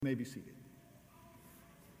You may be seated.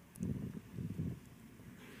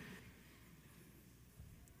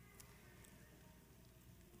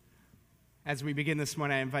 As we begin this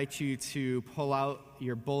morning, I invite you to pull out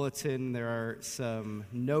your bulletin. There are some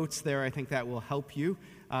notes there I think that will help you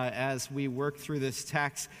as we work through this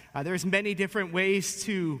text. There's many different ways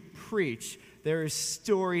to preach. There's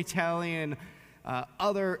storytelling and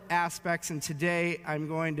other aspects, and today I'm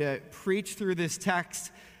going to preach through this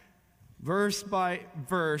text verse by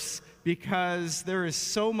verse, because there is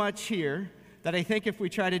so much here that I think if we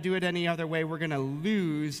try to do it any other way, we're going to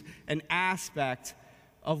lose an aspect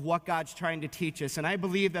of what God's trying to teach us. And I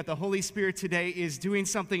believe that the Holy Spirit today is doing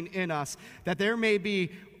something in us, that there may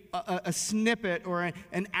be a snippet or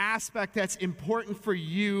an aspect that's important for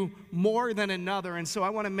you more than another. And so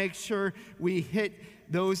I want to make sure we hit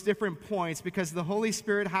those different points, because the Holy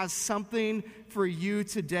Spirit has something for you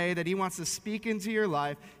today that He wants to speak into your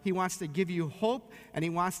life. He wants to give you hope, and He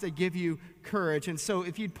wants to give you courage. And so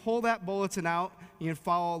if you'd pull that bulletin out, you can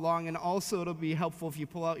follow along. And also it'll be helpful if you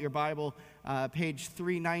pull out your Bible. Page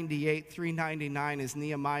 398, 399 is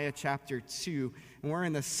Nehemiah chapter 2. And we're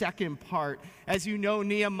in the second part. As you know,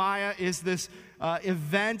 Nehemiah is this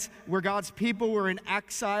event where God's people were in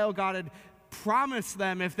exile. God had promised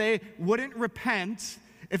them if they wouldn't repent,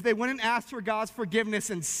 if they wouldn't ask for God's forgiveness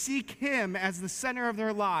and seek Him as the center of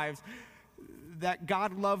their lives, that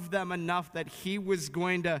God loved them enough that He was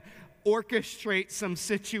going to orchestrate some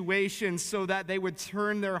situations so that they would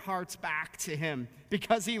turn their hearts back to Him,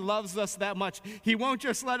 because He loves us that much. He won't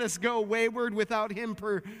just let us go wayward without Him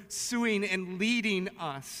pursuing and leading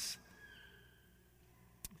us.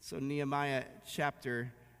 So Nehemiah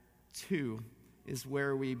chapter 2 is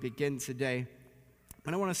where we begin today.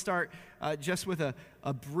 And I want to start just with a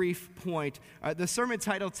brief point. The sermon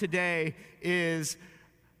title today is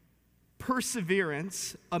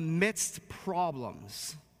Perseverance Amidst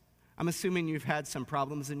Problems. I'm assuming you've had some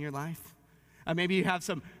problems in your life. Maybe you have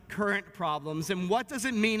some current problems. And what does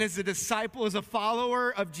it mean as a disciple, as a follower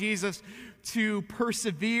of Jesus, to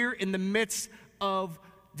persevere in the midst of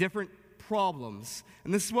different problems?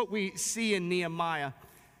 And this is what we see in Nehemiah.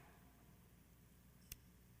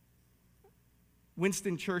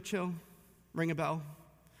 Winston Churchill, ring a bell?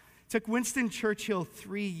 It took Winston Churchill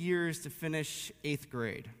 3 years to finish 8th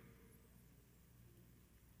grade.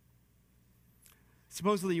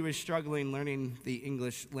 Supposedly he was struggling learning the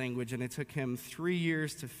English language, and it took him 3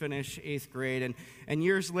 years to finish 8th grade. And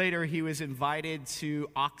years later, he was invited to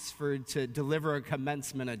Oxford to deliver a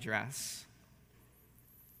commencement address.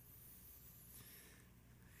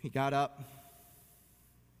 He got up.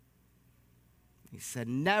 He said,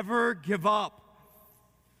 "Never give up."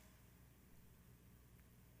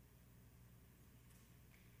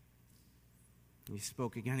 He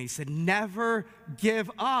spoke again. He said, "Never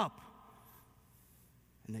give up."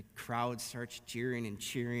 And the crowd starts jeering and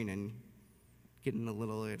cheering and getting a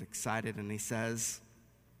little excited. And he says,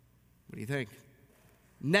 "What do you think?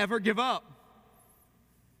 Never give up."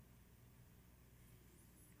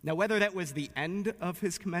 Now, whether that was the end of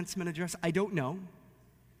his commencement address, I don't know.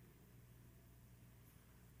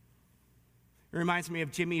 It reminds me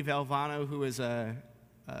of Jimmy Valvano, who was a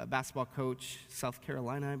basketball coach, South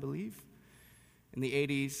Carolina, I believe, in the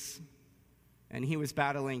 80s. And he was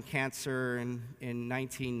battling cancer in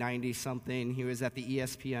 1990-something. He was at the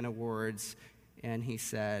ESPN Awards, and he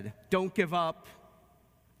said, "Don't give up.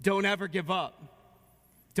 Don't ever give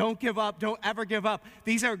up. Don't give up. Don't ever give up."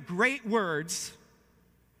 These are great words,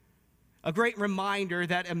 a great reminder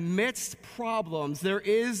that amidst problems, there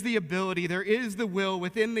is the ability, there is the will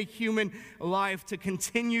within the human life to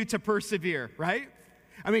continue to persevere, right?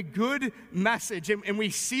 I mean, good message, and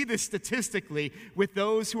we see this statistically with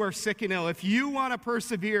those who are sick and ill. If you want to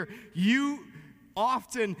persevere, you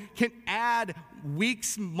often can add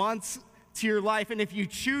weeks, months to your life, and if you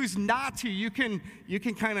choose not to, you can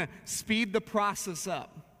kind of speed the process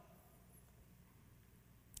up.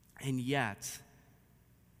 And yet,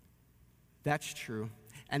 that's true,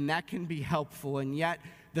 and that can be helpful, and yet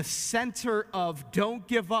the center of don't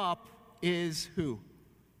give up is who?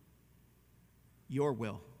 Your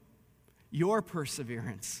will, your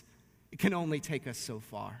perseverance. It can only take us so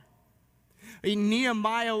far. In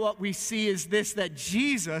Nehemiah, what we see is this, that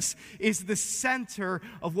Jesus is the center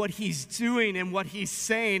of what He's doing and what He's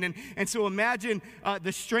saying. And so imagine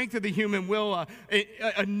the strength of the human will,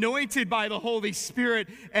 anointed by the Holy Spirit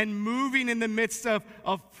and moving in the midst of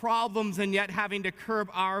problems, and yet having to curb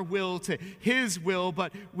our will to His will.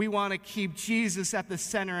 But we want to keep Jesus at the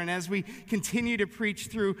center. And as we continue to preach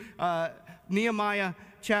through Nehemiah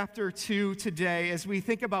chapter 2 today, as we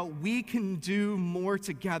think about we can do more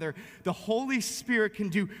together, the Holy Spirit can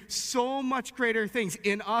do so much greater things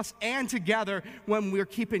in us and together when we're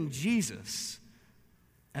keeping Jesus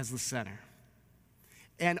as the center.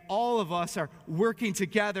 And all of us are working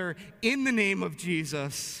together in the name of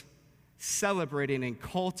Jesus, celebrating and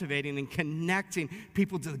cultivating and connecting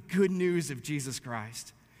people to the good news of Jesus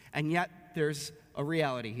Christ. And yet, there's a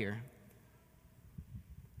reality here.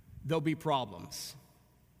 There'll be problems.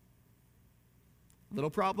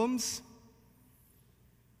 Little problems,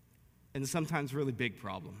 and sometimes really big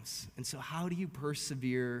problems. And so how do you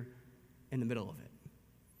persevere in the middle of it?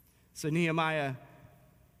 So Nehemiah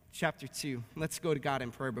chapter 2, let's go to God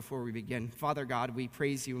in prayer before we begin. Father God, we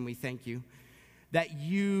praise you and we thank you that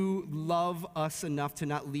you love us enough to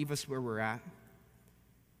not leave us where we're at,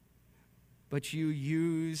 but you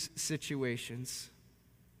use situations,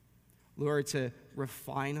 Lord, to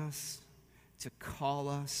refine us, to call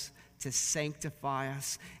us, to sanctify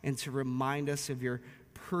us, and to remind us of your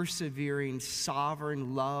persevering,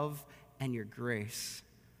 sovereign love and your grace.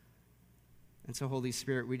 And so, Holy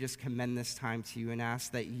Spirit, we just commend this time to you and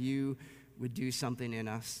ask that you would do something in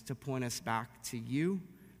us to point us back to you,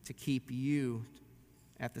 to keep you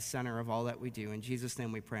at the center of all that we do. In Jesus'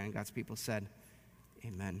 name we pray, and God's people said,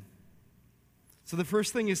 amen. So the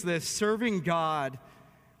first thing is this: serving God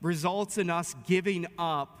results in us giving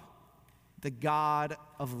up the God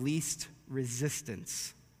of least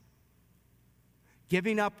resistance.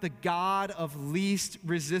 Giving up the God of least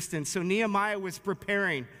resistance. So Nehemiah was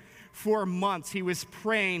preparing for months. He was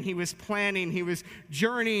praying, he was planning, he was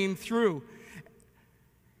journeying through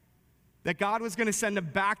that God was going to send him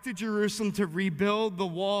back to Jerusalem to rebuild the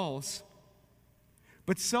walls.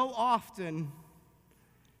 But so often,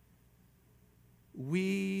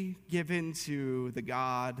 we give in to the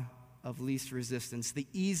God of least resistance, the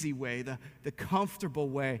easy way, the comfortable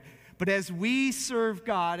way. But as we serve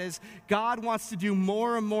God, as God wants to do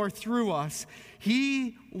more and more through us,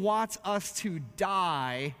 he wants us to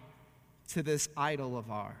die to this idol of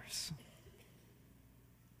ours.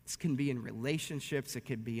 This can be in relationships, it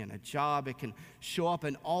can be in a job, it can show up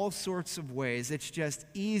in all sorts of ways. It's just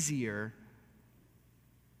easier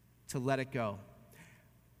to let it go.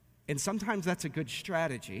 And sometimes that's a good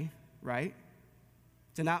strategy, right?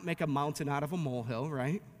 To not make a mountain out of a molehill,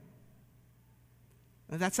 right?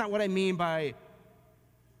 That's not what I mean by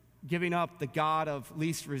giving up the God of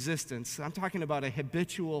least resistance. I'm talking about a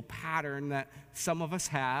habitual pattern that some of us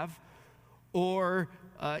have, or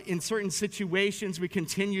in certain situations we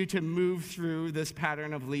continue to move through this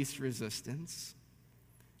pattern of least resistance.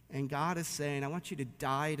 And God is saying, I want you to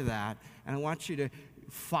die to that, and I want you to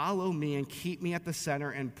follow me and keep me at the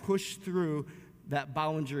center and push through that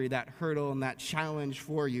boundary, that hurdle, and that challenge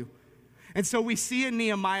for you. And so we see in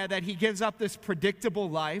Nehemiah that he gives up this predictable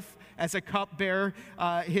life as a cupbearer,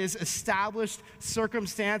 his established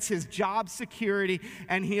circumstance, his job security,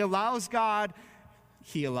 and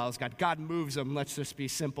God moves him, let's just be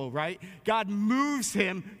simple, right? God moves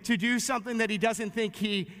him to do something that he doesn't think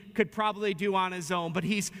he could probably do on his own, but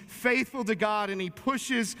he's faithful to God and he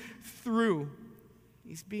pushes through.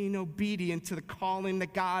 He's being obedient to the calling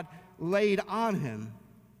that God laid on him.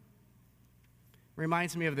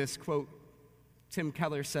 Reminds me of this quote. Tim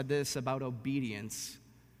Keller said this about obedience.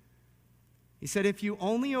 He said, if you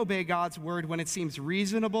only obey God's word when it seems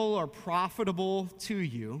reasonable or profitable to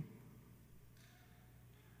you,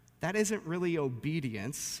 that isn't really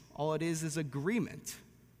obedience. All it is agreement,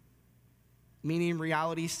 meaning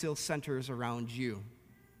reality still centers around you.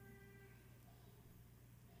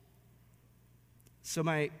 So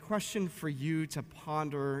my question for you to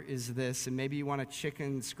ponder is this, and maybe you want to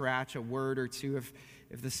chicken scratch a word or two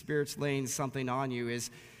if the Spirit's laying something on you,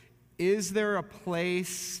 is there a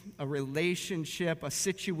place, a relationship, a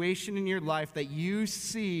situation in your life that you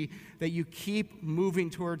see that you keep moving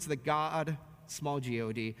towards the God, small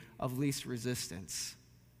G-O-D, of least resistance?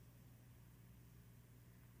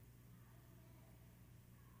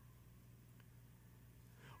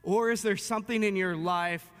 Or is there something in your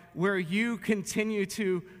life where you continue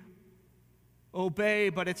to obey,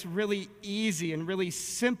 but it's really easy and really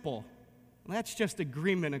simple? Well, that's just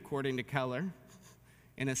agreement, according to Keller,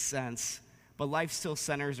 in a sense. But life still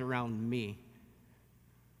centers around me.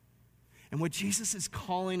 And what Jesus is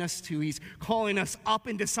calling us to, he's calling us up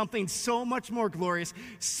into something so much more glorious,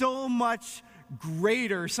 so much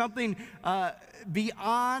greater, something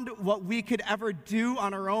beyond what we could ever do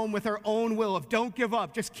on our own with our own will. Of don't give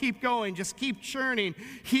up, just keep going, just keep churning.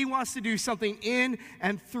 He wants to do something in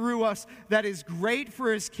and through us that is great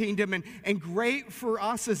for his kingdom and great for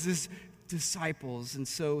us as his disciples. And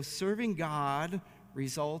so serving God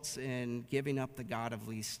results in giving up the God of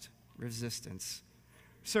least resistance.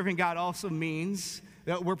 Serving God also means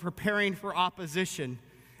that we're preparing for opposition.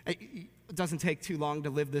 It doesn't take too long to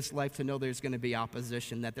live this life to know there's going to be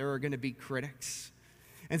opposition, that there are going to be critics.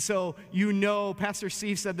 And so Pastor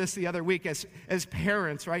Steve said this the other week as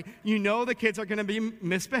parents, right? The kids are going to be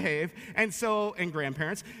misbehaved, and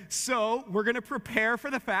grandparents. So we're going to prepare for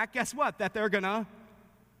the fact, guess what? That they're going to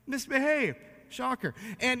misbehave. Shocker.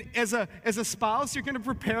 And as a spouse, you're going to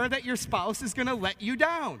prepare that your spouse is going to let you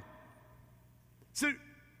down. So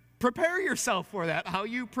prepare yourself for that. How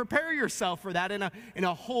you prepare yourself for that in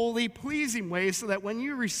a holy, pleasing way so that when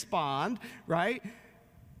you respond, right,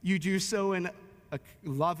 you do so in a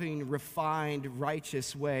loving, refined,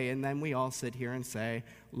 righteous way. And then we all sit here and say,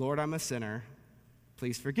 Lord, I'm a sinner.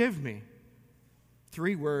 Please forgive me.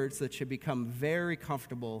 3 words that should become very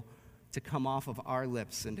comfortable to come off of our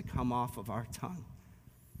lips and to come off of our tongue.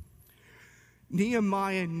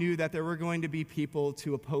 Nehemiah knew that there were going to be people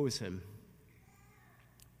to oppose him.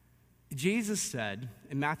 Jesus said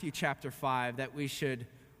in Matthew chapter 5 that we should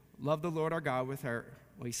love the Lord our God with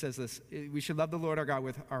he says this, we should love the Lord our God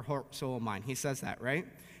with our heart, soul, and mind. He says that, right?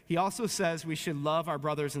 He also says we should love our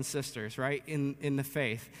brothers and sisters, right, in the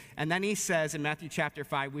faith. And then he says in Matthew chapter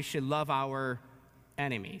 5, we should love our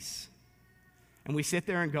enemies. And we sit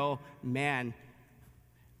there and go, man,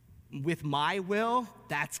 with my will,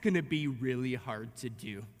 that's going to be really hard to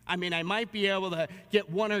do. I mean, I might be able to get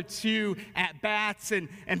 1 or 2 at-bats and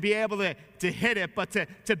be able to hit it, but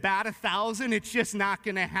to bat 1,000, it's just not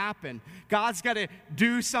going to happen. God's got to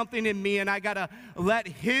do something in me, and I got to let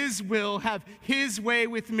his will have his way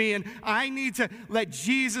with me, and I need to let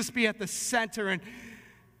Jesus be at the center, and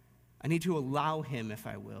I need to allow him, if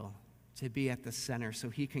I will, to be at the center so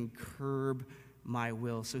he can curb my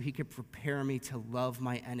will, so he could prepare me to love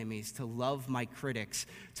my enemies, to love my critics,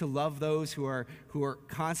 to love those who are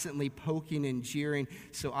constantly poking and jeering,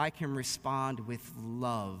 so I can respond with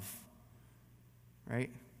love, right?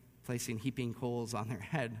 Placing heaping coals on their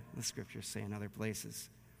head, the scriptures say in other places.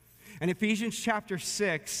 And Ephesians chapter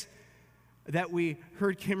 6, that we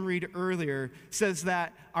heard Kim read earlier, says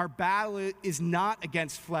that our battle is not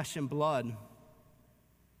against flesh and blood.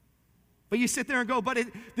 But you sit there and go,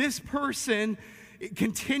 this person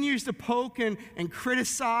continues to poke and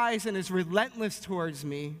criticize and is relentless towards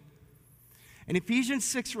me. And Ephesians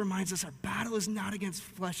 6 reminds us our battle is not against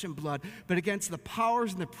flesh and blood, but against the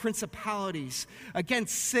powers and the principalities,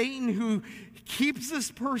 against Satan who keeps this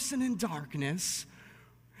person in darkness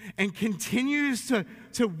and continues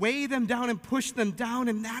to weigh them down and push them down.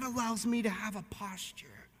 And that allows me to have a posture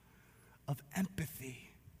of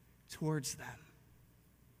empathy towards them.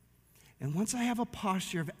 And once I have a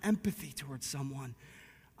posture of empathy towards someone,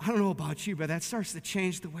 I don't know about you, but that starts to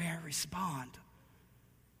change the way I respond.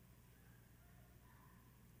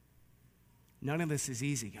 None of this is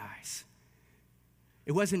easy, guys.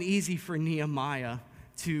 It wasn't easy for Nehemiah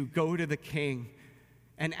to go to the king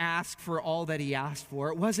and ask for all that he asked for.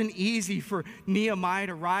 It wasn't easy for Nehemiah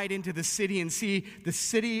to ride into the city and see the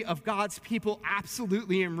city of God's people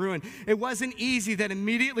absolutely in ruin. It wasn't easy that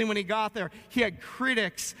immediately when he got there, he had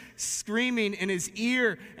critics screaming in his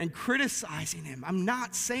ear and criticizing him. I'm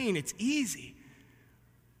not saying it's easy.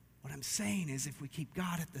 What I'm saying is if we keep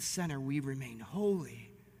God at the center, we remain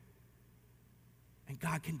holy. And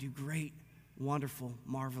God can do great, wonderful,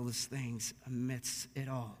 marvelous things amidst it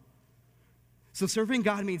all. So serving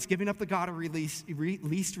God means giving up the God of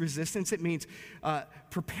least resistance. It means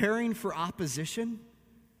preparing for opposition.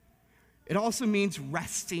 It also means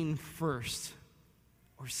resting first,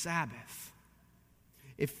 or Sabbath.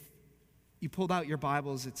 If you pulled out your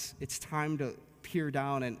Bibles, it's time to peer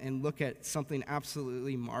down and look at something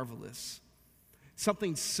absolutely marvelous.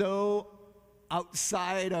 Something so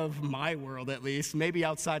outside of my world, at least, maybe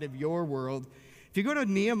outside of your world. If you go to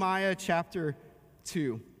Nehemiah chapter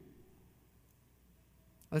 2,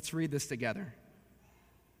 let's read this together.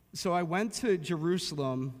 So I went to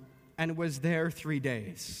Jerusalem and was there 3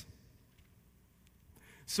 days.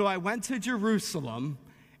 So I went to Jerusalem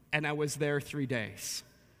and I was there 3 days.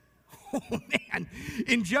 Oh, man.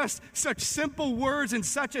 In just such simple words and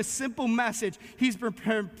such a simple message, he's been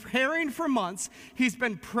preparing for months. He's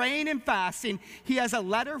been praying and fasting. He has a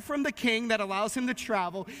letter from the king that allows him to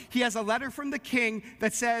travel. He has a letter from the king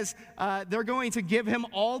that says they're going to give him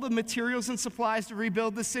all the materials and supplies to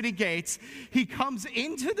rebuild the city gates. He comes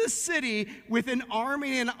into the city with an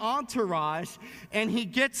army and entourage, and he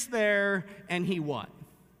gets there, and he what?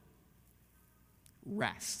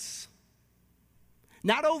 Rests.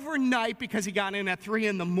 Not overnight because he got in at 3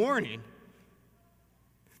 a.m.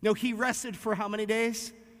 No, he rested for how many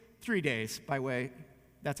days? 3 days, by way,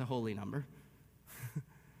 that's a holy number.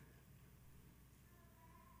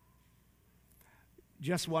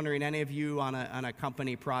 Just wondering, any of you on a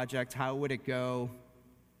company project, how would it go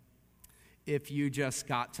if you just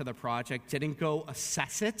got to the project, didn't go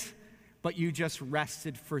assess it, but you just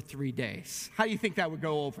rested for 3 days? How do you think that would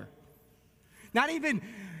go over? Not even,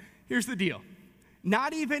 here's the deal,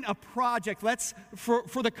 not even a project,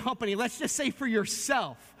 for the company, let's just say for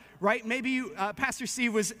yourself, right? Maybe Pastor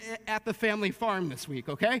Steve was at the family farm this week,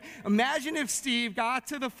 okay? Imagine if Steve got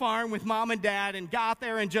to the farm with mom and dad and got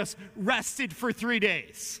there and just rested for 3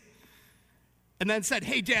 days. And then said,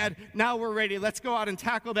 hey, Dad, now we're ready. Let's go out and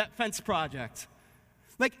tackle that fence project.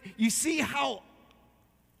 Like, you see how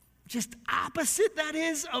just opposite that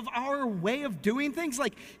is of our way of doing things?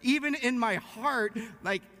 Like, even in my heart,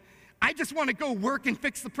 like, I just want to go work and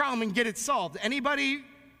fix the problem and get it solved. Anybody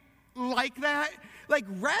like that? Like,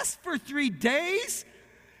 rest for 3 days?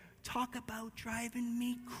 Talk about driving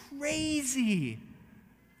me crazy.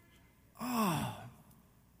 Oh.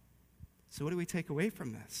 So what do we take away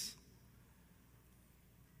from this?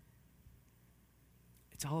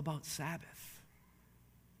 It's all about Sabbath.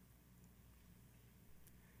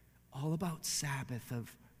 All about Sabbath,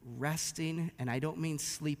 of resting, and I don't mean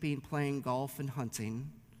sleeping, playing golf, and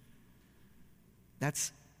hunting.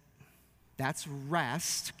 That's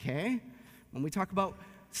rest, okay? When we talk about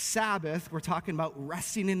Sabbath, we're talking about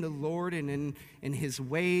resting in the Lord and in His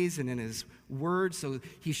ways and in His Word, so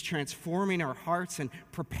He's transforming our hearts and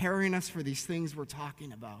preparing us for these things we're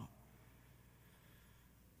talking about.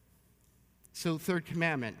 So, third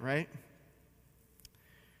commandment, right?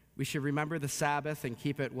 We should remember the Sabbath and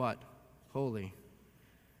keep it what? Holy.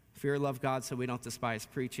 Fear, love God, so we don't despise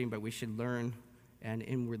preaching, but we should learn and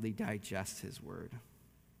inwardly digest His Word.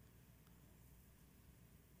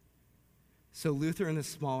 So Luther in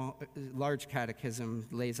the large catechism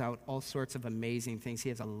lays out all sorts of amazing things. He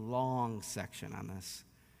has a long section on this.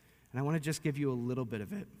 And I want to just give you a little bit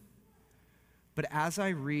of it. But as I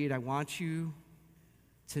read, I want you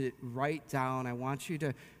to write down, I want you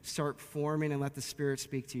to start forming and let the Spirit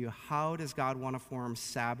speak to you. How does God want to form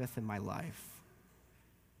Sabbath in my life?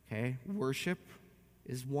 Okay, worship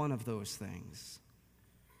is one of those things.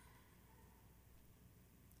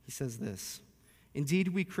 He says this, indeed,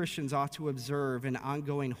 we Christians ought to observe an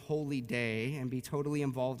ongoing holy day and be totally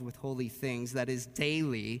involved with holy things, that is,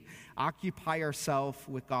 daily occupy ourselves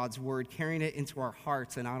with God's word, carrying it into our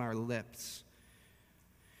hearts and on our lips.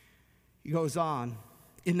 He goes on,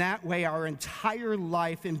 in that way, our entire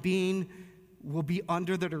life and being will be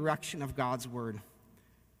under the direction of God's word.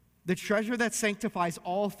 The treasure that sanctifies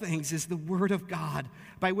all things is the word of God,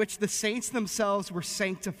 by which the saints themselves were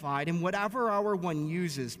sanctified. And whatever our one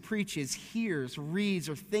uses, preaches, hears, reads,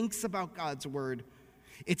 or thinks about God's word,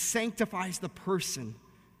 it sanctifies the person,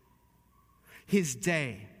 his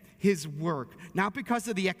day, his work, not because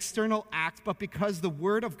of the external act, but because the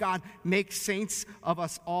word of God makes saints of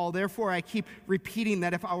us all. Therefore, I keep repeating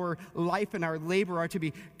that if our life and our labor are to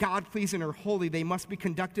be God-pleasing or holy, they must be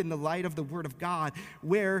conducted in the light of the word of God,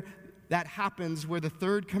 where that happens, where the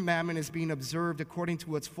third commandment is being observed according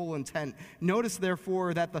to its full intent. Notice,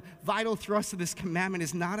 therefore, that the vital thrust of this commandment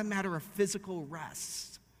is not a matter of physical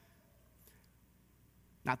rest.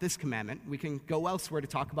 Not this commandment. We can go elsewhere to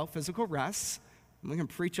talk about physical rest. We can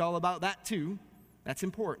preach all about that too. That's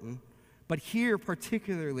important. But here,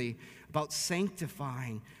 particularly, about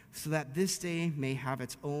sanctifying so that this day may have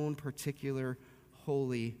its own particular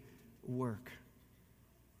holy work.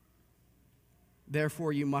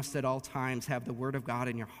 Therefore, you must at all times have the word of God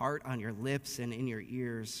in your heart, on your lips, and in your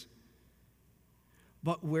ears.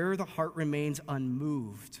 But where the heart remains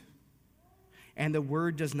unmoved and the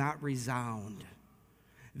word does not resound,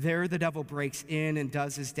 there the devil breaks in and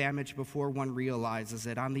does his damage before one realizes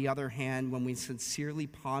it. On the other hand, when we sincerely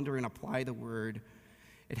ponder and apply the word,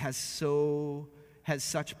 it has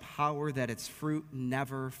such power that its fruit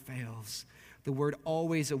never fails. The word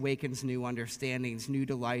always awakens new understandings, new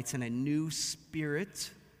delights, and a new spirit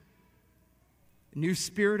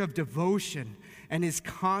of devotion, and is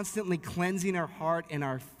constantly cleansing our heart and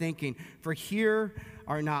our thinking. For here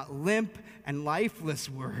are not limp and lifeless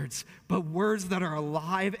words, but words that are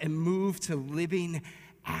alive and move to living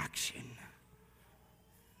action.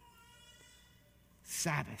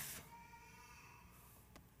 Sabbath.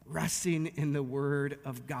 Resting in the word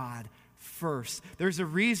of God first. There's a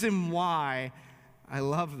reason why, I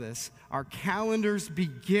love this, our calendars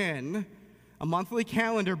begin, a monthly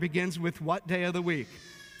calendar begins with what day of the week?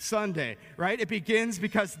 Sunday, right? It begins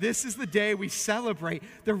because this is the day we celebrate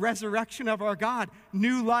the resurrection of our God,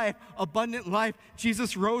 new life, abundant life.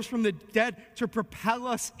 Jesus rose from the dead to propel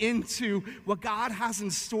us into what God has in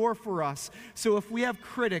store for us. So if we have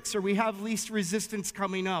critics or we have least resistance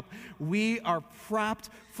coming up, we are prepped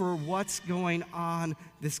for what's going on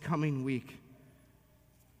this coming week.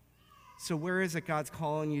 So where is it God's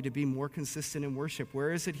calling you to be more consistent in worship?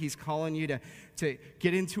 Where is it he's calling you to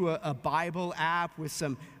get into a Bible app with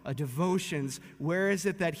some devotions? Where is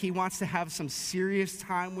it that he wants to have some serious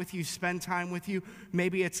time with you, spend time with you?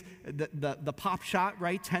 Maybe it's the pop shot,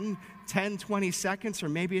 right? 10, 20 seconds, or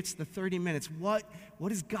maybe it's the 30 minutes. What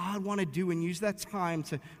does God want to do, and use that time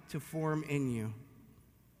to form in you?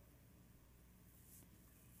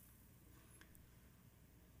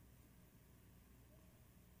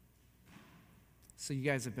 So you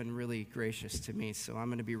guys have been really gracious to me, so I'm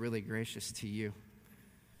going to be really gracious to you.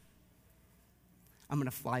 I'm going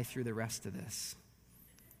to fly through the rest of this.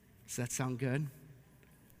 Does that sound good?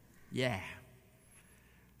 Yeah.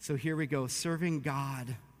 So here we go. Serving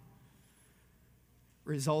God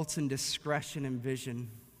results in discretion and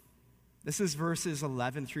vision. This is verses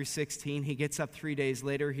 11 through 16. He gets up 3 days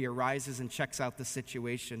later. He arises and checks out the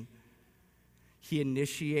situation. He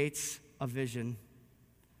initiates a vision.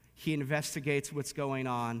 He investigates what's going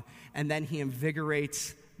on, and then he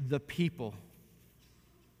invigorates the people.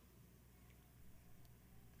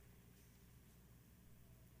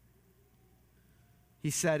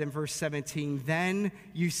 He said in verse 17, "Then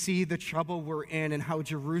you see the trouble we're in and how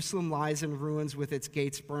Jerusalem lies in ruins with its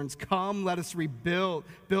gates burned. Come, let us build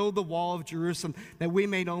the wall of Jerusalem, that we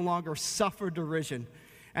may no longer suffer derision."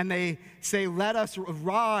 And they say, "Let us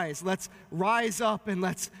rise, let's rise up and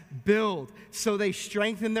let's build." So they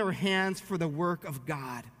strengthen their hands for the work of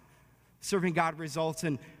God. Serving God results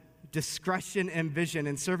in discretion and vision,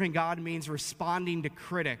 and serving God means responding to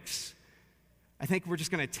critics. I think we're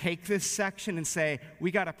just going to take this section and say, we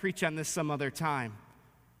got to preach on this some other time.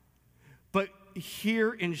 But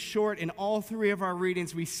here, in short, in all three of our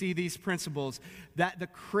readings, we see these principles, that the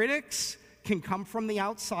critics can come from the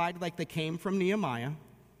outside like they came from Nehemiah.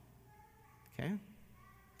 Okay?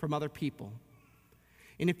 From other people.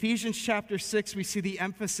 In Ephesians chapter 6, we see the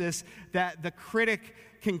emphasis that the critic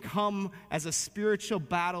can come as a spiritual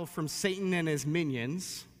battle from Satan and his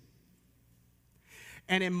minions.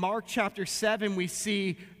 And in Mark chapter 7, we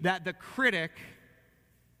see that the critic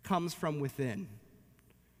comes from within.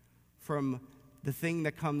 From the thing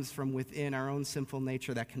that comes from within, our own sinful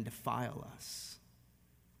nature that can defile us.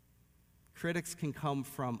 Critics can come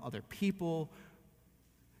from other people,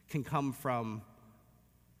 can come from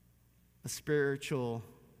a spiritual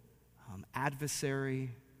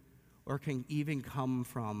adversary, or can even come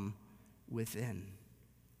from within.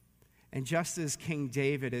 And just as King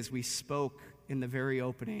David, as we spoke in the very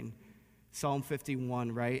opening, Psalm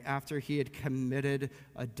 51, right? After he had committed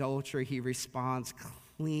adultery, he responds,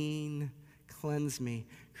 cleanse me.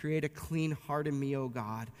 Create a clean heart in me, O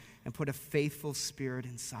God, and put a faithful spirit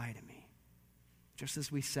inside of me. Just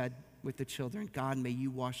as we said with the children, God, may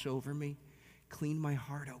you wash over me. Clean my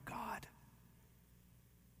heart, O God.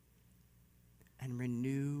 And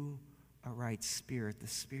renew a right spirit, the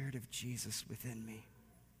spirit of Jesus within me.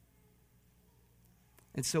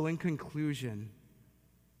 And so in conclusion,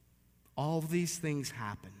 all of these things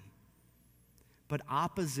happen. But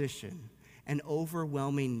opposition and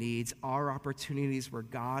overwhelming needs are opportunities where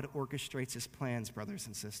God orchestrates his plans, brothers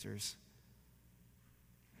and sisters.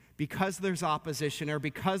 Because there's opposition or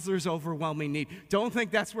because there's overwhelming need, don't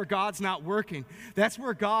think that's where God's not working. That's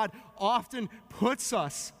where God often puts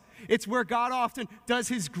us. It's where God often does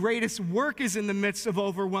his greatest work, is in the midst of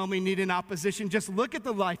overwhelming need and opposition. Just look at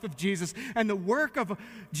the life of Jesus and the work of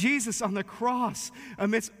Jesus on the cross.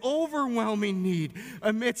 Amidst overwhelming need,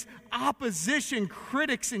 amidst opposition,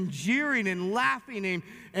 critics and jeering and laughing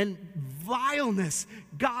and vileness,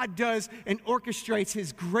 God does and orchestrates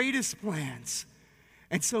his greatest plans.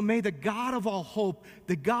 And so may the God of all hope,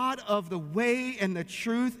 the God of the way and the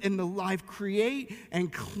truth and the life, create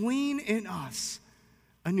and clean in us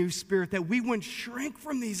a new spirit, that we wouldn't shrink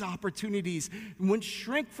from these opportunities, wouldn't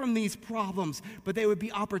shrink from these problems, but they would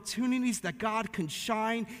be opportunities that God can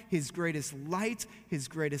shine his greatest light, his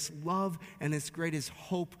greatest love, and his greatest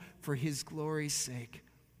hope for his glory's sake.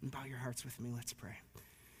 And bow your hearts with me, let's pray.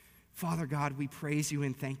 Father God, we praise you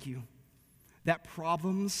and thank you that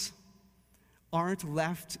problems aren't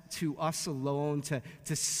left to us alone to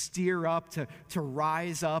steer up, to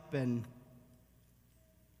rise up and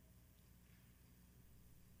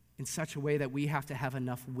in such a way that we have to have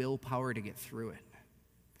enough willpower to get through it.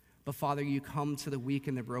 But Father, you come to the weak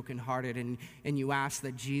and the brokenhearted, and you ask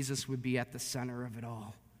that Jesus would be at the center of it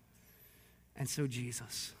all. And so,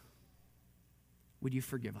 Jesus, would you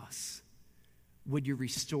forgive us? Would you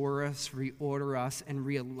restore us, reorder us, and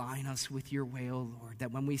realign us with your way, O Lord?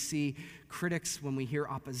 That when we see critics, when we hear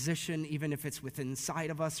opposition, even if it's within inside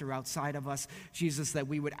of us or outside of us, Jesus, that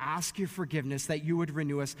we would ask your forgiveness, that you would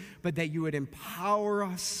renew us, but that you would empower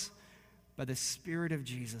us by the Spirit of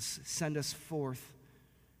Jesus. Send us forth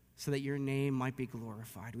so that your name might be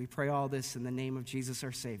glorified. We pray all this in the name of Jesus,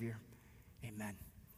 our Savior. Amen.